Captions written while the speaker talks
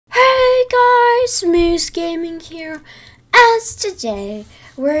guys, Moose Gaming here, as today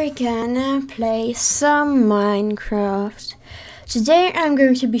we're gonna play some Minecraft. Today I'm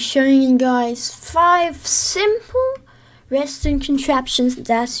going to be showing you guys 5 simple redstone contraptions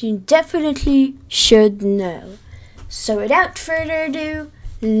that you definitely should know. So without further ado,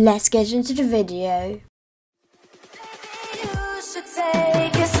 let's get into the video. You should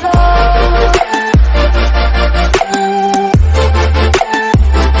take it slow.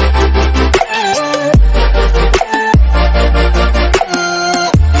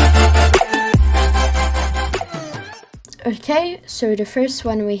 Okay, so the first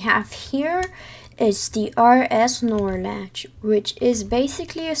one we have here is the RS NOR latch, which is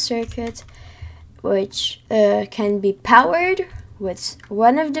basically a circuit which can be powered with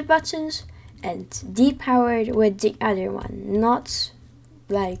one of the buttons and depowered with the other one. Not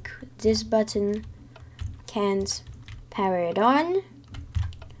like this button can't power it on,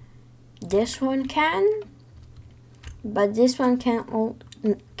 this one can, but this one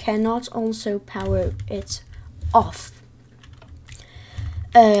cannot also power it off.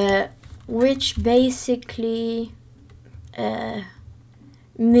 Which basically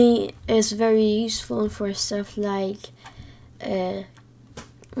is very useful for stuff like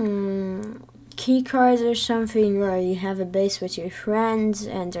key cards or something, where you have a base with your friends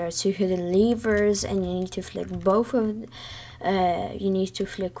and there are 2 hidden levers and you need to flick both of you need to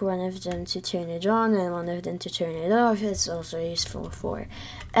flick one of them to turn it on and one of them to turn it off. It's also useful for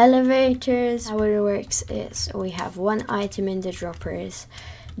elevators. How it works is we have one item in the droppers.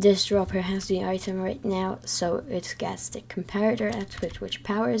 This dropper has the item right now, so it gets the comparator output which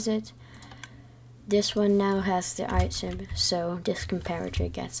powers it. This one now has the item, so this comparator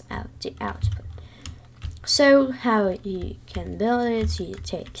gets out the output. So how you can build it: you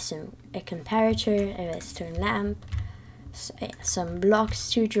take a comparator, a redstone lamp, some blocks,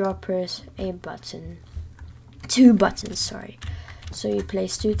 2 droppers, a button, 2 buttons, sorry. So you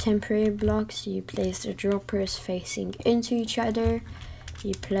place 2 temporary blocks, you place the droppers facing into each other,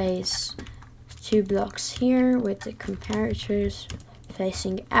 you place 2 blocks here with the comparators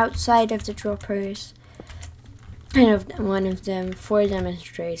facing outside of the droppers, and one of them, for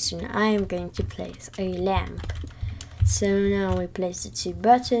demonstration, I am going to place a lamp. So now we place the 2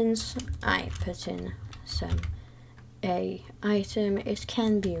 buttons, I put in a item. It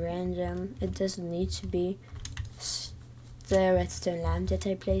can be random, it doesn't need to be the redstone lamp that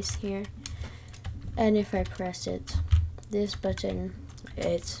I place here, and if I press it, this button,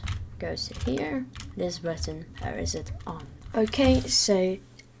 it goes to here, this button powers it on. Okay, so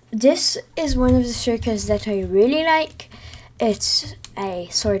this is one of the circuits that I really like. It's a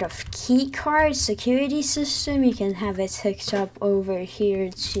sort of key card security system. You can have it hooked up over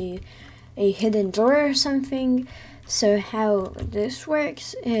here to a hidden door or something. So how this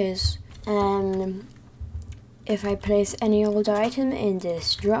works is, if I place any old item in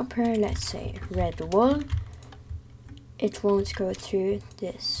this dropper, let's say red wool, it won't go through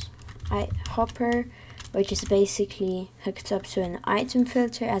this hopper, which is basically hooked up to an item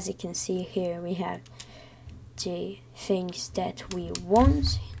filter. As you can see here, we have the things that we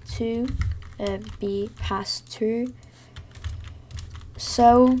want to be passed through.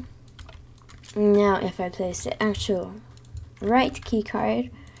 So now if I place the actual right key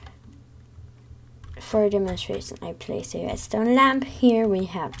card, for demonstration I place a redstone lamp. Here we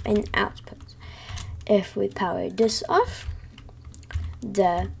have an output. If we power this off,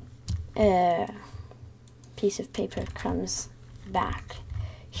 the piece of paper comes back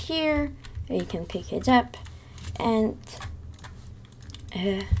here. You can pick it up and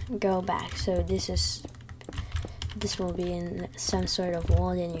go back. So this will be in some sort of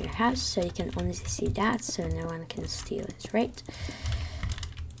wall in your house, so you can only see that, so no one can steal it, right?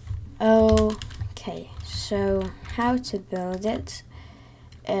 Okay, so how to build it?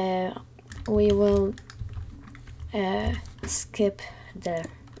 We will skip the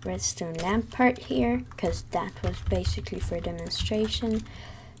redstone lamp part here, because that was basically for demonstration.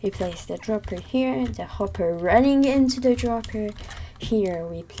 We place the dropper here, the hopper running into the dropper. Here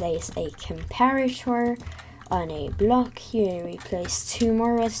we place a comparator on a block. Here we place 2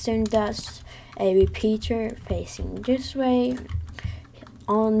 more redstone dust, a repeater facing this way.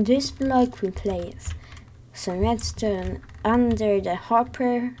 On this block we place some redstone under the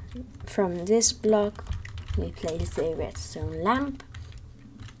hopper. From this block we place a redstone lamp.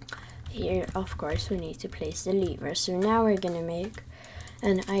 Here of course we need to place the lever. So now we're gonna make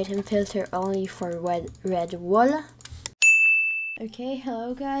an item filter only for red wool. Okay,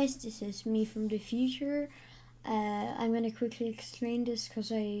 hello guys, this is me from the future. I'm gonna quickly explain this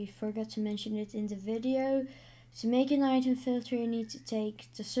because I forgot to mention it in the video. To make an item filter, you need to take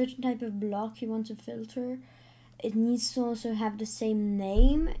the certain type of block you want to filter. It needs to also have the same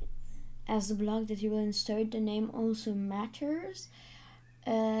name as the block that you will insert. The name also matters.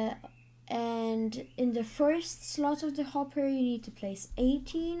 And in the first slot of the hopper, you need to place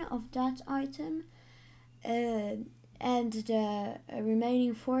 18 of that item. And the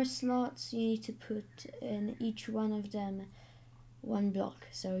remaining 4 slots, you need to put in each one of them 1 block.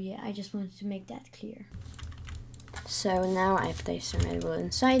 So yeah, I just wanted to make that clear. So now I place a red wool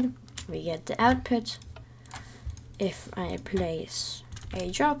inside, we get the output. If I place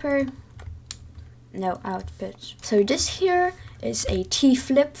a dropper, no output. So this here is a T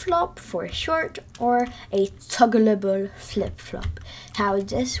flip-flop for short, or a toggleable flip-flop. How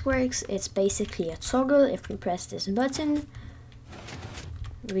this works, it's basically a toggle. If we press this button,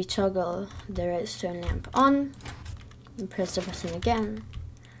 we toggle the redstone lamp on. We press the button again,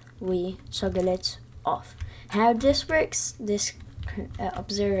 we toggle it off. How this works, this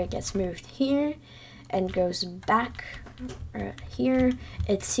observer gets moved here and goes back here.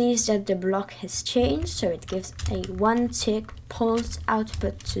 It sees that the block has changed, so it gives a 1 tick pulse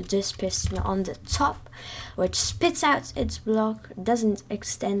output to this piston on the top, which spits out its block, doesn't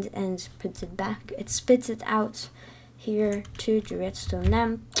extend and puts it back. It spits it out here to the redstone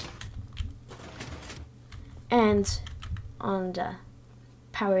lamp. And on the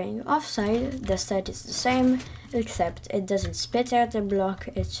powering off side, the state is the same, except it doesn't spit out the block,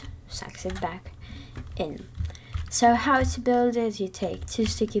 it sucks it back in. So how to build it: you take 2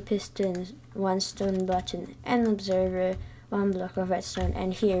 sticky pistons, 1 stone button, an observer, 1 block of redstone,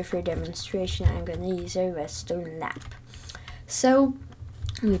 and here for demonstration I'm gonna use a redstone lamp. So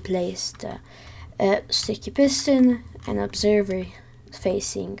we place the sticky piston, an observer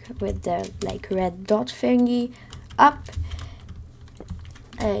facing with the red dot thingy up,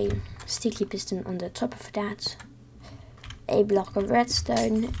 a sticky piston on the top of that, a block of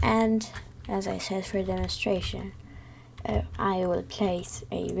redstone, and as I said for demonstration, I will place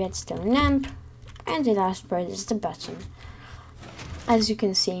a redstone lamp, and the last part is the button. As you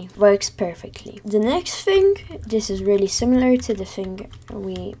can see, works perfectly. The next thing, this is really similar to the thing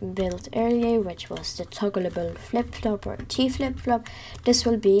we built earlier, which was the toggleable flip-flop or T flip-flop. This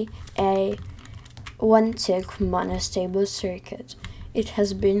will be a 1 tick monostable circuit. It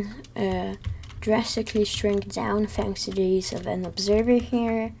has been drastically shrunk down thanks to the use of an observer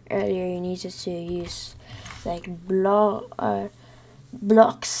here. Earlier you needed to use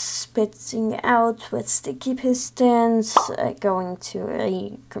blocks spitting out with sticky pistons, going to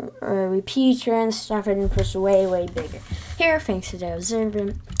a repeater and stuff, and it was way bigger. Here, thanks to the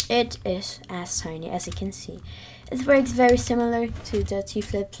observer, it is as tiny as you can see. It works very similar to the T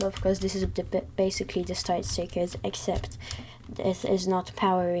flip-flop because this is basically the start circuit, except this is not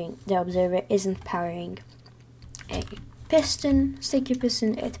powering, the observer isn't powering a piston, sticky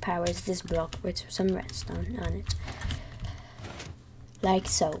piston, it powers this block with some redstone on it. Like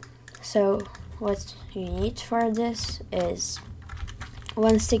so. So what you need for this is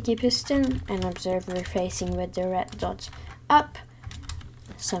 1 sticky piston, an observer facing with the red dot up,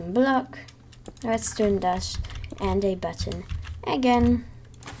 some block, redstone dust, and a button. Again,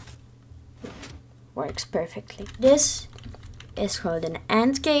 works perfectly. This is called an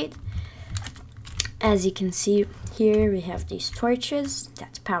AND gate. As you can see here, we have these torches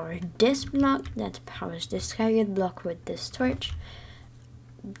that power this block, that powers this target block with this torch,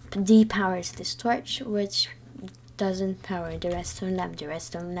 depowers this torch, which doesn't power the redstone lamp. The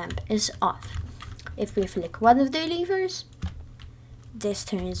redstone lamp is off. If we flick one of the levers, this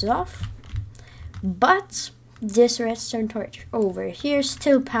turns off, but this redstone torch over here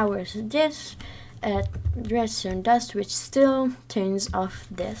still powers this redstone dust, which still turns off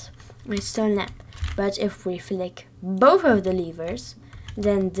this redstone lamp. But if we flick both of the levers,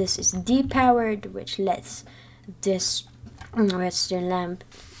 then this is depowered, which lets this redstone lamp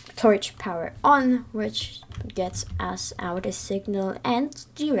torch power on, which gets us out a signal, and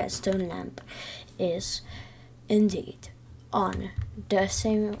the redstone lamp is indeed on. The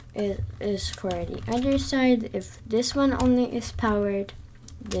same is for the other side. If this one only is powered,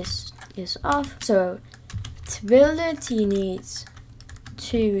 this is off. So to build it, you need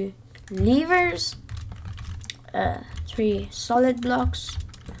 2 levers, 3 solid blocks.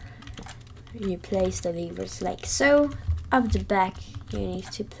 You place the levers like so. Up the back you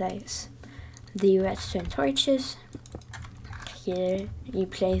need to place the redstone torches. Here you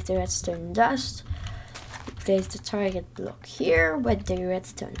place the redstone dust. You place the target block here with the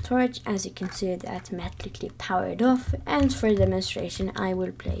redstone torch. As you can see, it automatically powered off, and for demonstration I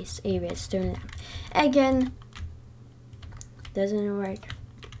will place a redstone lamp. Again, doesn't work.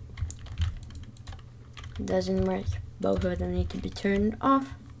 doesn't work, both of them need to be turned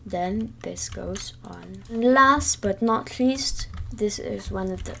off. Then this goes on. And last but not least, this is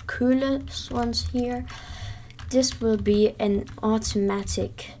one of the coolest ones here. This will be an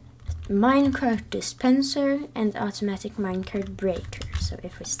automatic minecart dispenser and automatic minecart breaker. So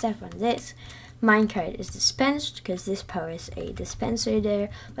if we step on this, minecart is dispensed because this powers a dispenser there,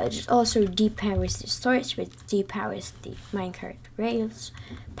 but it also depowers the storage, which depowers the minecart rails,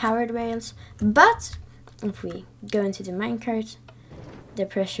 powered rails. But if we go into the minecart, the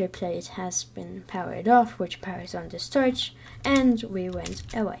pressure plate has been powered off, which powers on the storage, and we went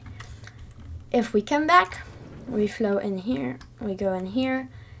away. If we come back, we flow in here, we go in here,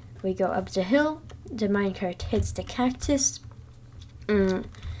 we go up the hill, the minecart hits the cactus,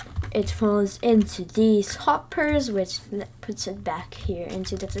 it falls into these hoppers, which puts it back here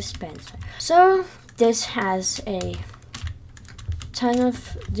into the dispenser. So this has a ton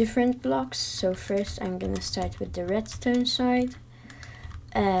of different blocks. So first I'm gonna start with the redstone side.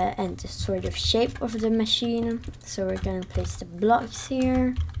 And the sort of shape of the machine. So we're gonna place the blocks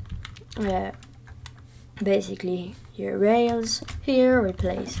here, basically your rails here. We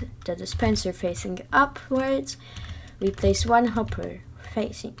place the dispenser facing upwards. We place one hopper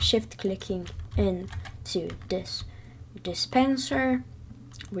facing, shift clicking into this dispenser.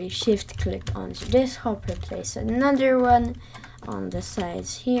 We shift click onto this hopper, place another one on the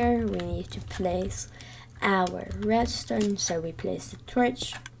sides here. We need to place our redstone, so we place the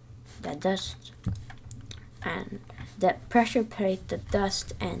torch, the dust, and the pressure plate, the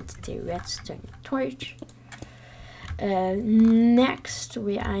dust, and the redstone torch. Next,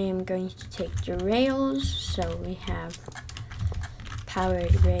 I am going to take the rails. So we have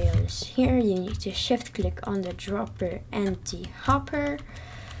powered rails here. You need to shift click on the dropper and the hopper.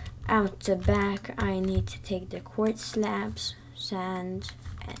 Out the back, I need to take the quartz slabs, sand,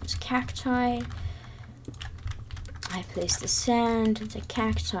 and cacti. I place the sand, the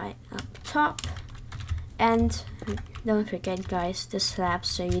cacti up top, and don't forget guys, the slabs,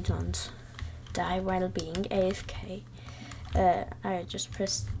 so you don't die while being AFK. I just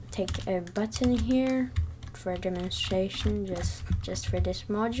take a button here for demonstration, just for this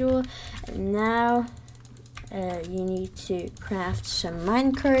module. And now you need to craft some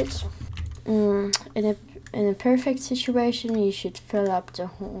minecarts. In a perfect situation, you should fill up the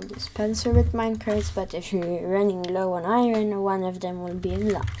whole dispenser with minecarts, but if you're running low on iron, one of them will be in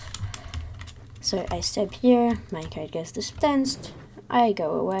life. So I step here, minecart gets dispensed, I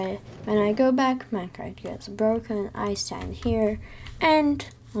go away. When I go back, minecart gets broken, I stand here, and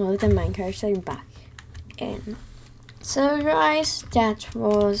all of the minecarts are back in. So guys, that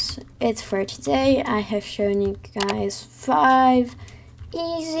was it for today. I have shown you guys 5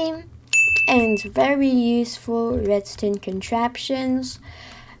 easy and very useful redstone contraptions.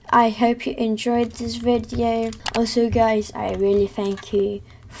 I hope you enjoyed this video. Also guys, I really thank you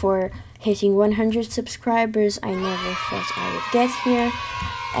for hitting 100 subscribers. I never thought I would get here.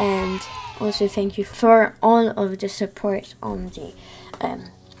 And also thank you for all of the support on the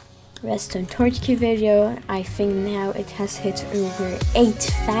redstone torch key video. I think now it has hit over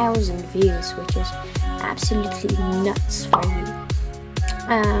 8,000 views, which is absolutely nuts for me.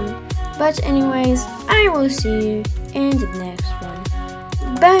 But anyways, I will see you in the next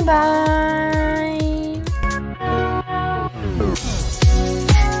one. Bye bye!